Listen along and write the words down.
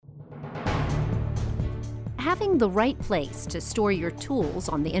Having the right place to store your tools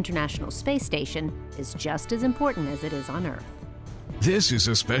on the International Space Station is just as important as it is on Earth. This is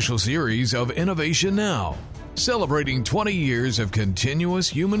a special series of Innovation Now, celebrating 20 years of continuous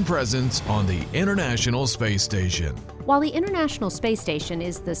human presence on the International Space Station. While the International Space Station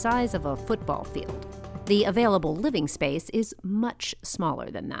is the size of a football field, the available living space is much smaller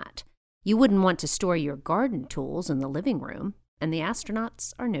than that. You wouldn't want to store your garden tools in the living room, and the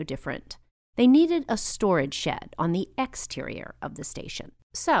astronauts are no different. They needed a storage shed on the exterior of the station.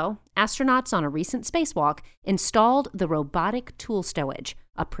 So, astronauts on a recent spacewalk installed the Robotic Tool Stowage,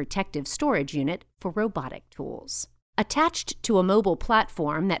 a protective storage unit for robotic tools. Attached to a mobile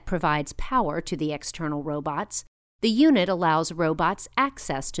platform that provides power to the external robots, the unit allows robots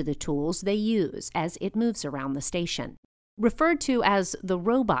access to the tools they use as it moves around the station. Referred to as the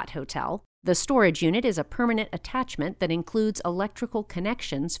Robot Hotel, the storage unit is a permanent attachment that includes electrical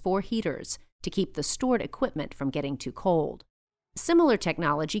connections for heaters to keep the stored equipment from getting too cold. Similar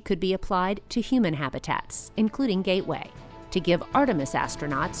technology could be applied to human habitats, including Gateway, to give Artemis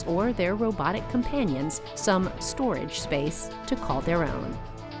astronauts or their robotic companions some storage space to call their own.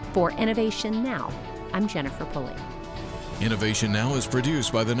 For Innovation Now, I'm Jennifer Pulley. Innovation Now is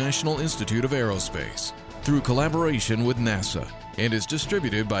produced by the National Institute of Aerospace through collaboration with NASA and is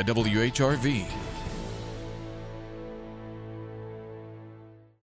distributed by WHRV.